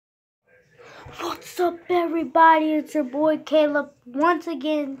What's up, everybody? It's your boy Caleb once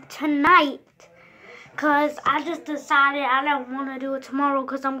again tonight. Cause I just decided I don't want to do it tomorrow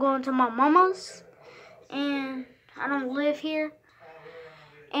because I'm going to my mama's and I don't live here.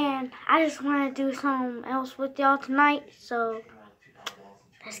 And I just want to do something else with y'all tonight. So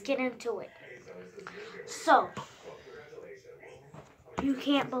let's get into it. So you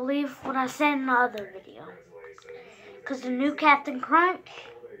can't believe what I said in the other video. Cause the new Captain Crunch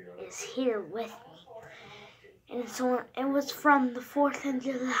is here with me. And it was from the 4th of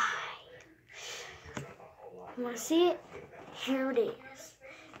July. You want to see it? Here it is.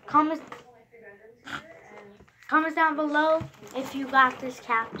 Comments down below if you got this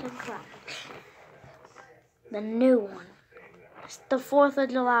Captain Crunch. The new one. It's the 4th of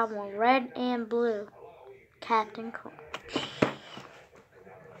July one. Red and blue. Captain Crunch.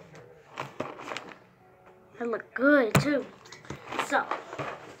 They look good too. So,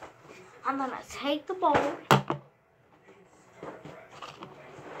 I'm going to take the bowl.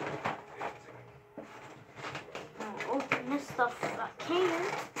 Open this stuff if I can.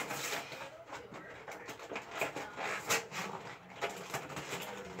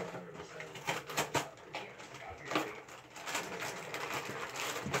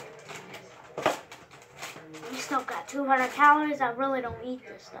 We still got 200 calories. I really don't eat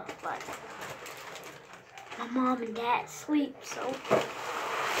this stuff, but my mom and dad sleep, so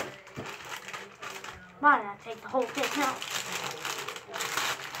why did I take the whole thing out?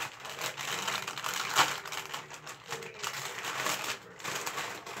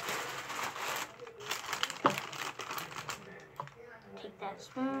 Take that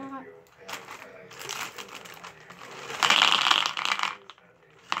spoon.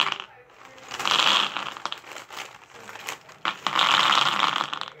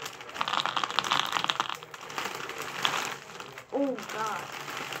 Oh God.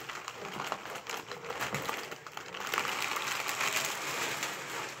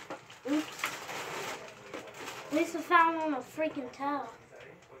 Oops. At least I found on a freaking towel.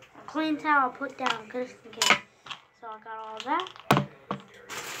 A clean towel put down just in case. So I got all that. Put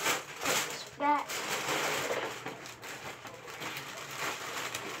this back.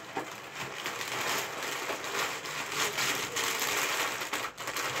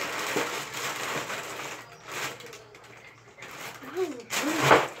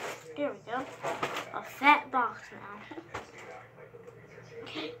 There we go. A fat box now.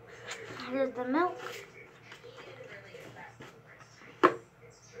 Okay. Here's the milk.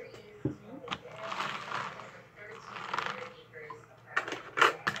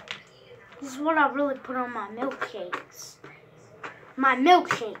 This is what I really put on my milkshakes. My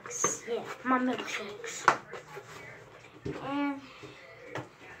milkshakes. Yeah, my milkshakes. And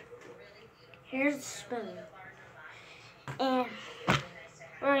here's the spoon. And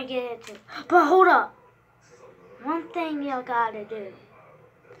we're gonna get it too. But hold up. One thing y'all gotta do.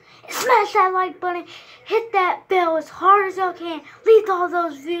 Smash that like button. Hit that bell as hard as y'all can. Leave all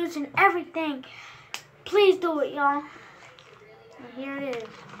those views and everything. Please do it, y'all. And here it is.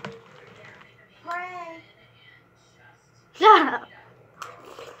 Pray. Shut up.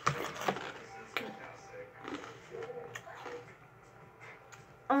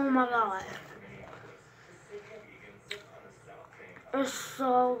 Oh my God. It's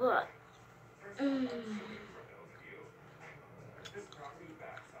so good.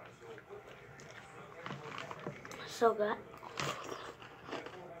 So good.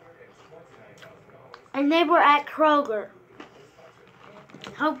 And they were at Kroger.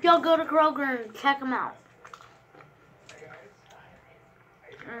 Hope y'all go to Kroger and check them out.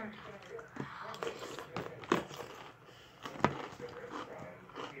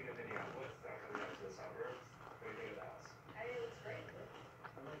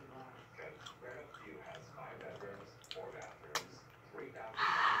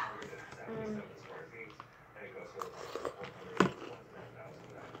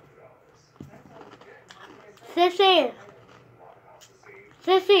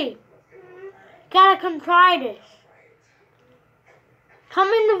 Sissy, gotta come try this. Come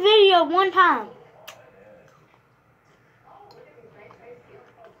in the video one time.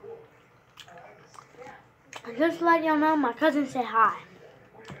 Just to let y'all know, my cousin said hi.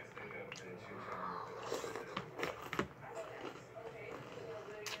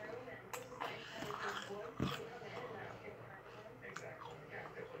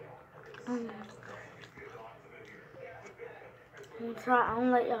 I'm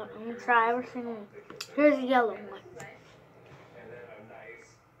gonna try every single one. Here's the yellow one.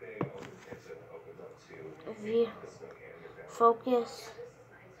 View. Focus.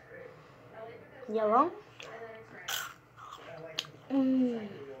 Yellow.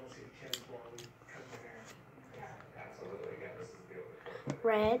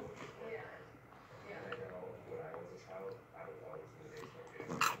 red.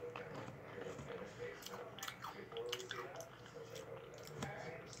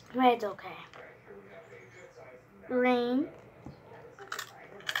 Red's okay. Green.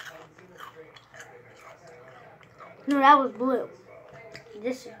 No, that was blue.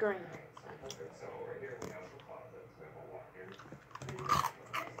 This is green.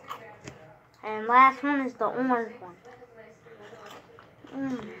 And last one is the orange one.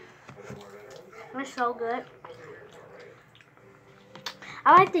 It's so good.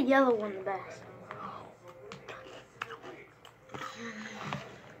 I like the yellow one the best.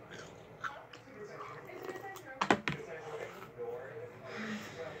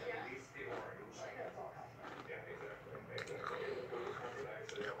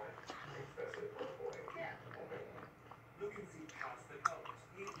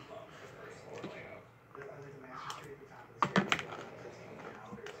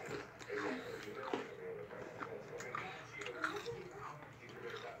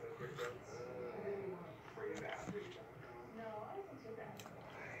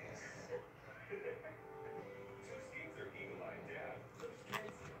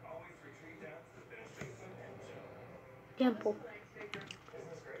 Dimple.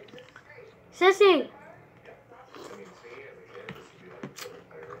 Sissy!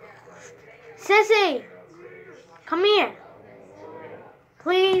 Sissy! Come here.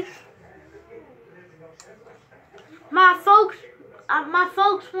 Please. My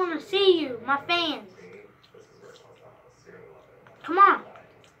folks want to see you. My fans. Come on.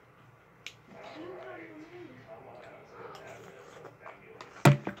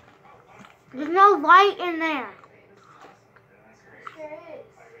 There's no light in there.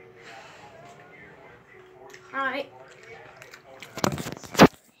 Alright.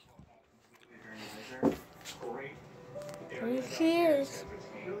 Here she is.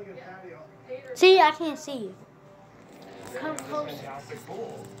 See, I can't see you. Come close.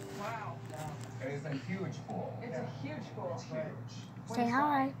 Wow. It's a huge pool. It's a huge pool. It's huge. Say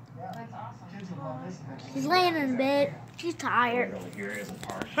hi. That's awesome. She's laying in bed. She's tired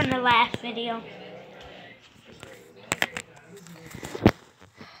from the last video.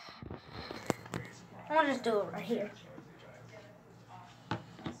 I'll just do it right here.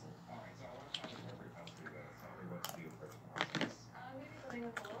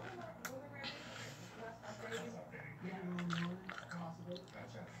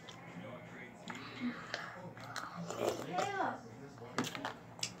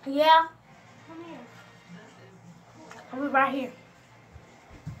 Yeah. Come here. I'll be right here.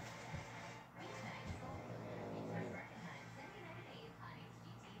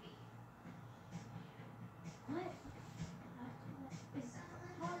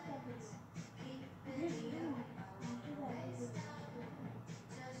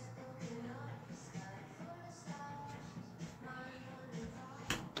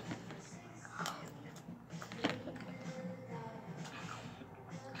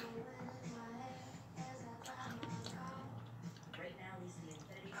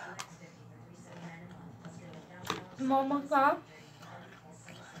 I'm almost done.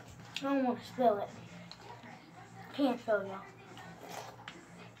 I don't want to spill it. Can't show you.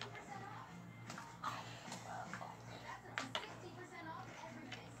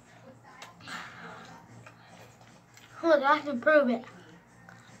 Look, I can prove it.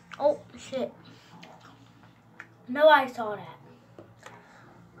 Oh, shit. No, I saw that.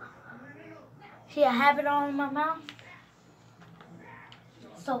 See, I have it all in my mouth.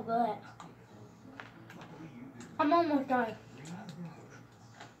 It's so good. I'm almost done.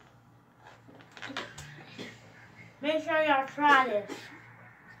 Make sure y'all try this.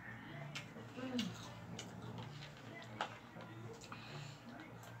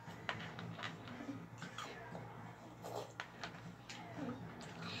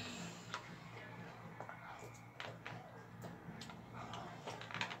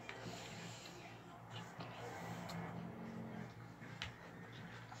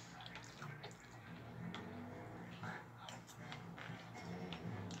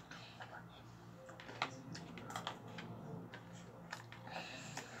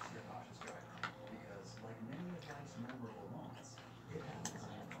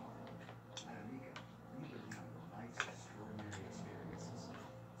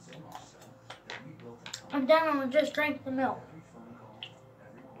 I'm done. I'm gonna just drink the milk.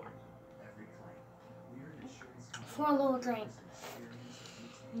 For a little drink.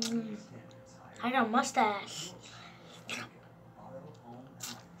 I got a mustache.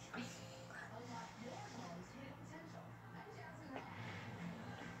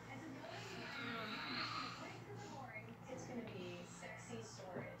 It's gonna be sexy.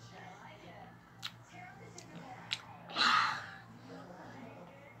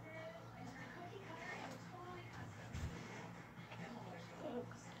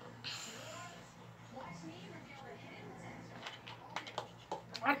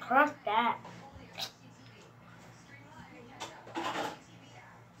 crush that.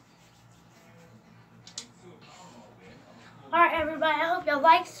 Alright, everybody. I hope y'all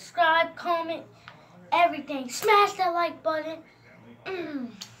like, subscribe, comment, everything. Smash that like button.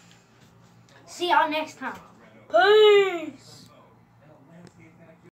 See y'all next time. Peace.